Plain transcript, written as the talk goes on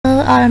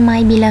all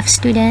my beloved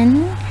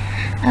students.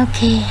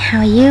 Okay, how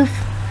are you?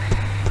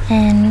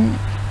 And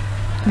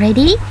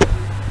ready?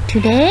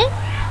 Today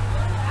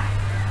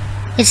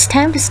it's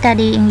time to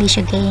study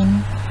English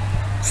again.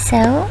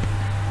 So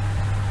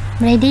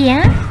ready,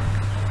 yeah?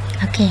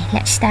 Okay,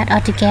 let's start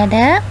all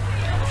together.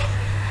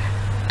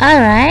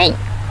 Alright,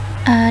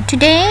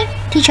 today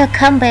teacher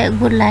Campbell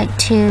would like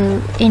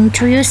to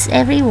introduce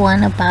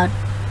everyone about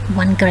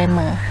one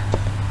grammar.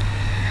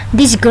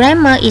 This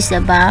grammar is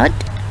about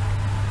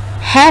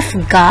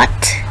have got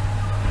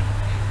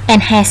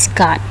and has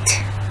got.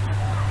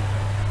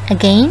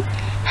 Again,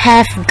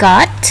 have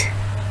got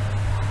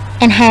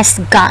and has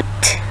got.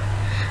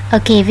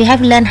 Okay, we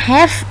have learned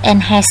have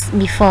and has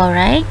before,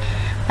 right?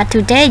 But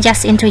today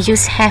just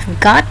introduce have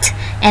got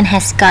and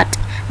has got.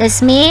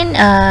 This means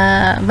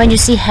when you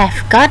see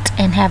have got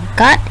and have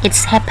got,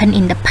 it's happened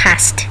in the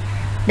past.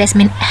 That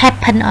means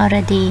happened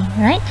already,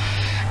 right?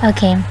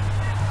 Okay,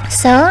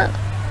 so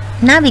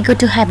now we go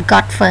to have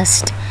got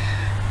first.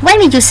 When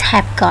we use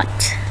have got,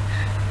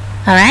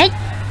 alright,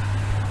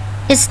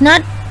 it's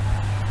not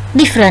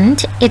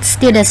different, it's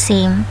still the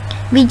same.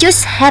 We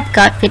just have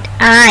got with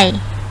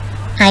I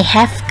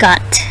have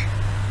got,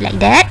 like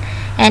that.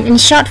 And in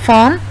short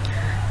form,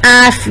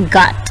 I've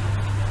got,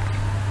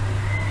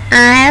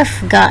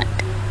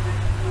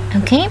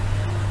 okay.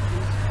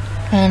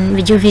 And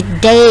we use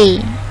with they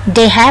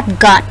have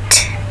got,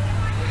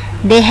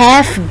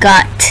 they've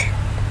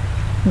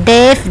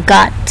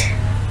got.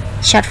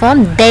 Short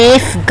form,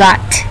 they've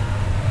got,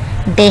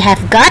 they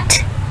have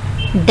got,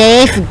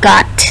 they've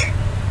got.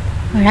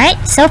 Right,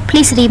 so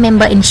please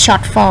remember in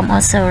short form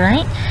also,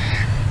 right?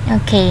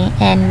 Okay,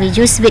 and we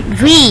use with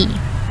we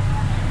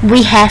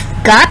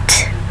have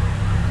got,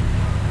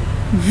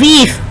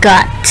 we've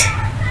got,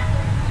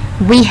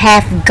 we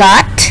have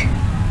got,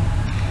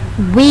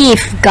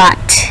 we've got.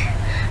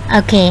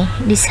 Okay,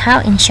 this is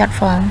how in short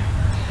form.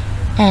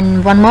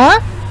 And one more,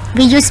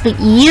 we use with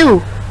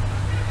you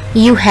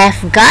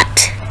have got,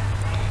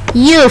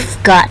 you've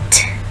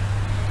got,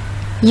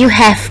 you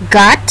have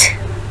got,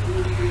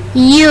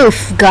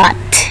 you've got.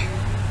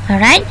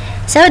 Alright,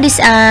 so this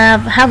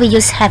how we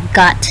use have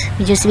got.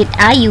 We use with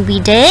I, you, we,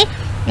 they.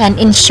 And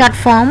in short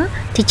form,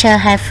 teacher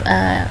have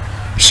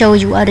show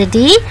you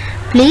already.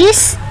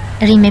 Please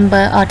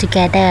remember all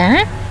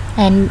together.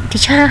 And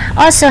teacher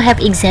also have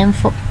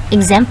example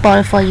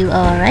for you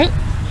all, right?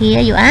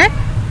 Here you are.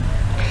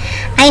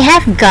 I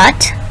have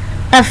got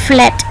a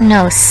flat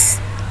nose.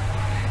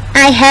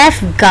 I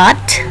have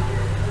got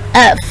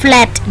a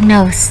flat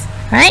nose,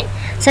 right?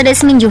 So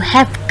this means you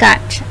have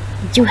got,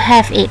 you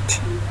have it.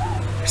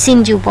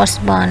 Since you was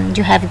born,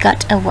 you have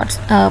got a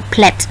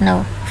flat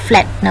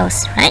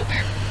nose, right?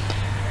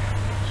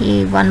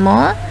 Here one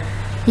more.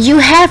 You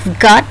have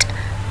got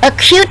a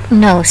cute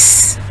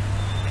nose.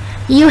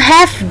 You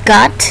have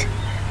got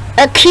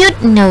a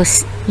cute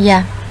nose.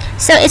 Yeah.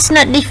 So it's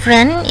not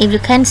different. If you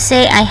can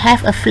say I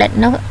have a flat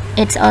nose,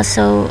 it's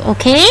also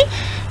okay.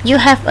 You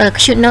have a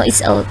cute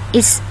nose,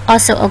 it's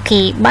also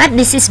okay. But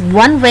this is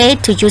one way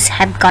to use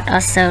have got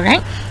also,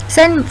 right?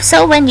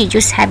 So when you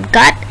use have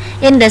got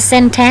in the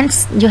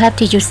sentence, you have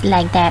to use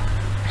like that.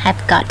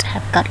 Have got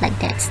like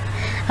that.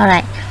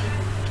 Alright.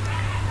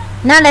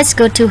 Now let's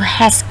go to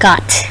has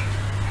got.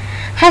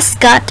 Has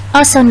got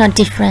also not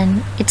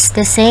different. It's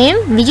the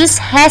same. We use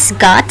has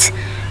got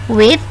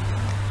with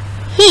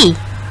he.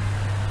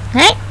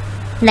 Right?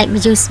 Like we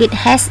use with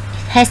has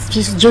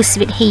used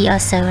with he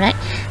also, right?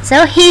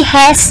 So he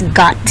has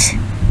got.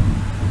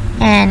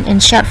 And in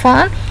short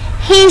form,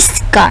 he's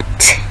got.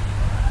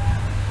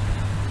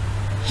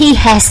 He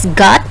has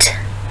got.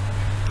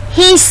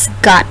 He's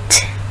got.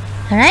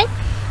 Alright?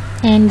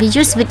 And we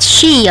use with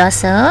she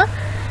also.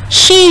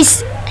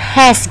 She's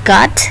has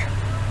got.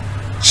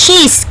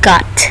 She's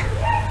got.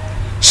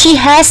 She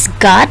has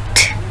got.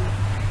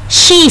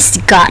 She's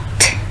got.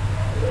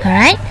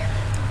 Alright?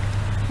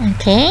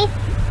 Okay.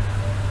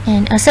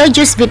 And also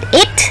use with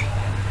it.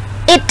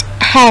 It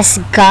has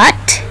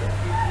got.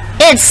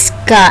 It's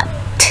got.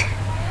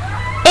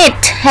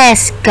 It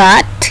has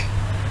got.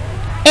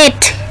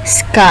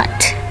 It's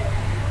got.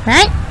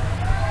 Right?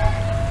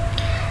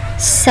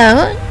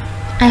 So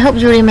I hope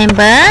you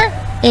remember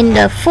in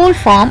the full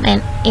form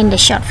and in the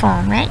short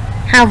form, right?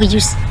 How we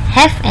use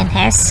have and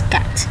has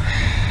got.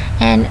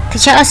 And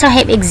teacher also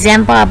have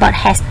example about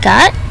has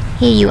got.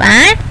 Here you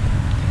are.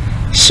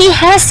 She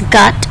has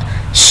got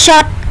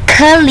short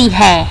curly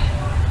hair.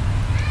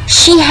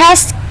 She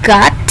has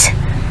got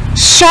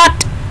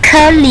short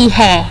curly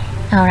hair.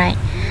 Alright,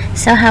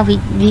 so how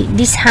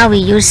this how we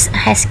use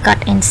has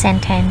got in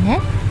sentence, eh?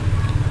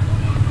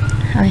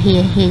 Oh,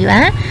 here you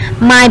are.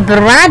 My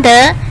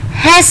brother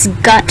has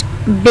got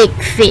big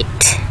feet.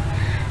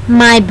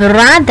 My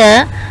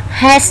brother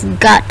has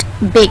got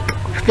big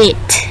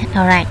feet.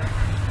 Alright,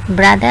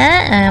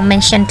 brother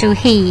mentioned to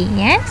he,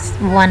 yes,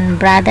 one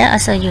brother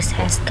also use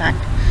has got.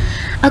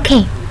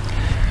 Okay,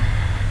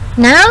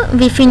 now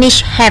we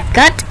finish have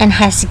got and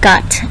has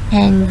got,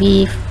 and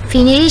we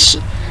finish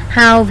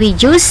how we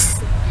use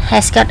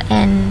has got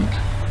and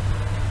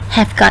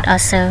have got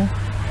also.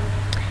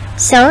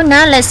 So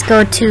now let's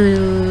go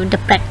to the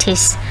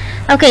practice.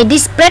 Okay,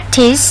 this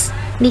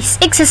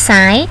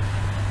exercise,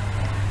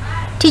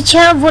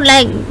 teacher would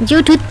like you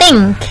to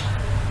think.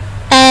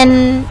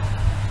 And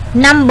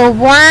number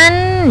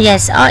 1,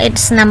 yes, oh,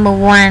 it's number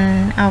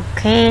 1.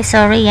 Okay,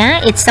 sorry,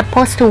 yeah, it's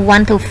supposed to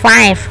 1 to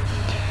 5.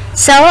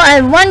 So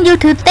I want you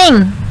to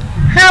think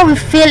how we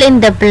fill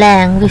in the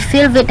blank. We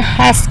fill with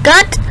has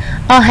got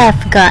or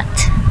have got.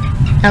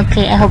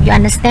 Okay, I hope you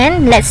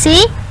understand. Let's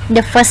see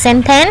the first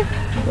sentence.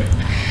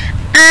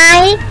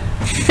 I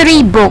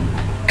 3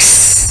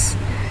 books.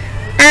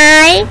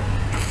 I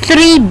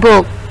 3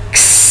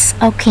 books.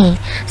 Okay,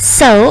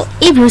 so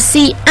if you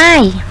see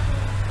I,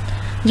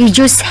 you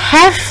just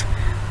have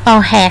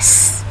or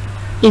has.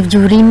 If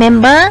you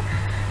remember,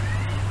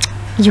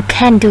 you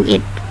can do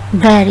it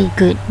very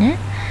good.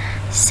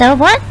 So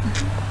what?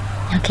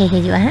 Okay,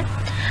 here you are.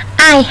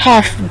 I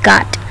have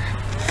got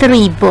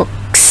 3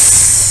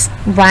 books.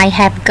 Why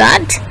have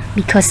got?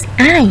 Because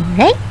I,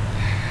 right?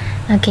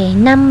 Okay,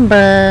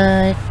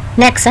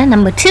 next,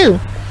 number 2.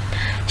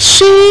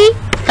 She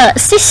a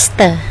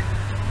sister.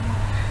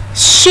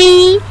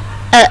 She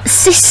a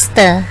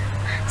sister.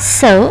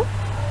 So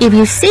if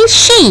you see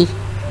she,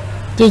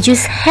 you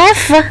just have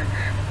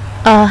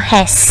or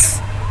has.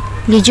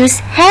 You just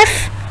have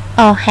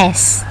or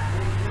has.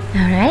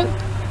 Alright,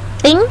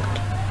 think.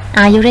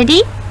 Are you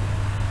ready?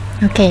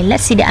 Okay,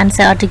 let's see the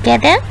answer all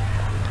together.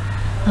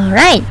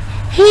 Alright,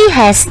 he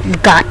has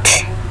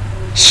got.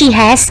 She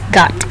has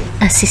got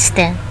a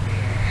sister.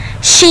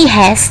 She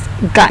has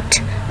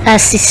got a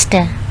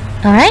sister.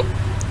 Alright,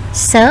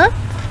 so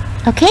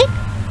okay.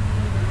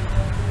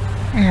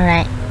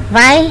 Alright,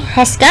 why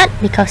has got?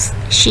 Because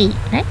she,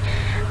 right?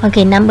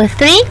 Okay, number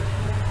 3.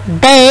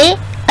 They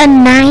a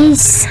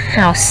nice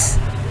house.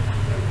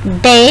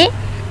 They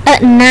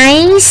a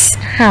nice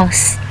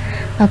house.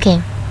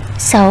 Okay,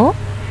 so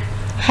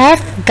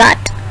have got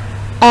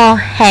or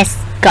has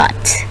got.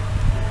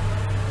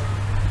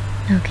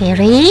 Okay,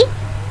 ready?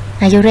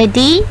 Are you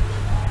ready?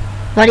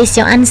 What is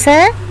your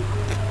answer?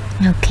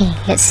 Okay,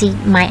 let's see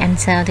my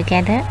answer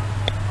together.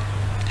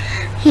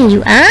 Here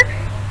you are.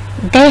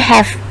 They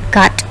have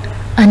got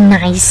a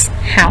nice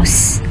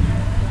house.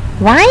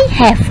 Why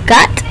have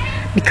got?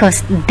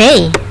 Because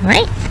they,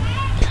 right?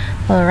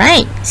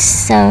 Alright,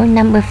 so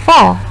number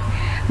 4.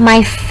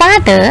 My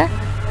father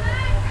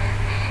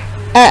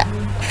a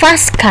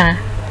fast car.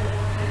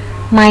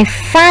 My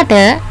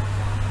father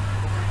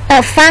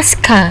a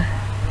fast car.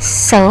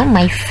 So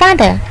my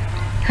father,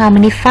 how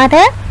many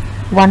father?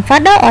 1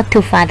 father or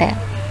 2 father?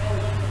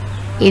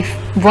 If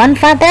 1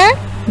 father,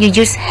 you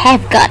just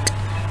have got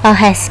or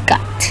has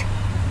got.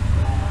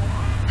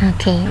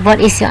 Okay, what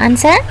is your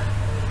answer?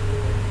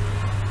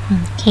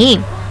 Okay,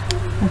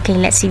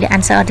 let's see the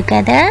answer all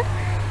together.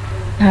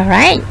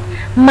 Alright,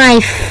 my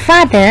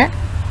father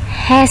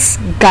has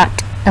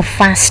got a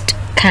fast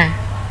car.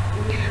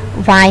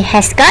 Why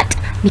has got?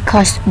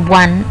 Because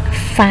 1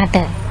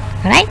 father.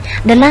 Alright,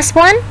 the last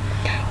one.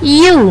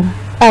 You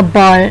a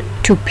ball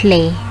to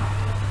play.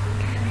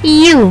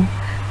 You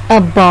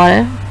a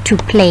ball to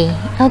play.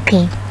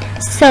 Okay,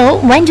 so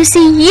when you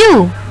see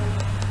you,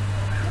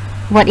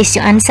 what is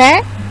your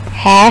answer?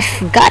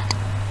 Have got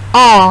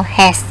or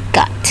has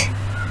got.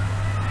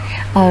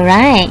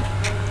 Alright,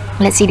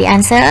 let's see the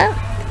answer.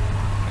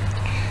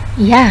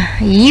 Yeah,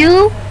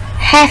 you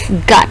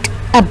have got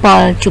a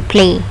ball to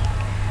play.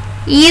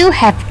 You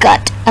have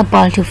got a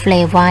ball to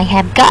play. Why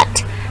have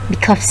got?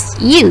 Because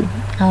you.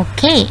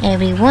 Okay,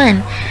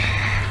 everyone.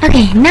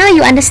 Okay, now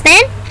you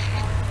understand?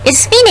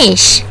 It's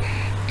finished.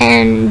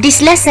 And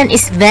this lesson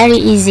is very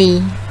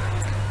easy.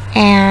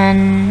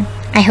 And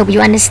I hope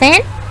you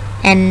understand.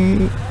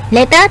 And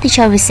later,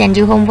 teacher will send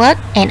you homework.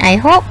 And I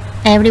hope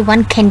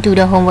everyone can do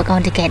the homework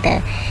all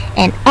together.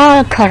 And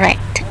all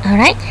correct.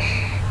 Alright?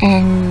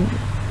 And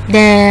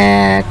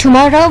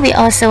tomorrow we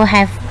also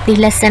have the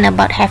lesson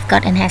about have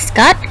got and has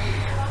got.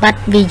 But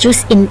we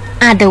use in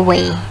other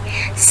way.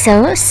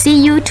 So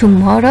see you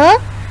tomorrow.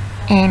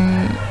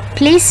 And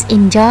please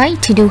enjoy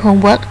to do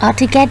homework all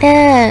together.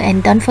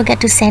 And don't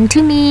forget to send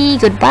to me.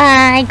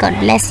 Goodbye. God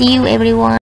bless you, everyone.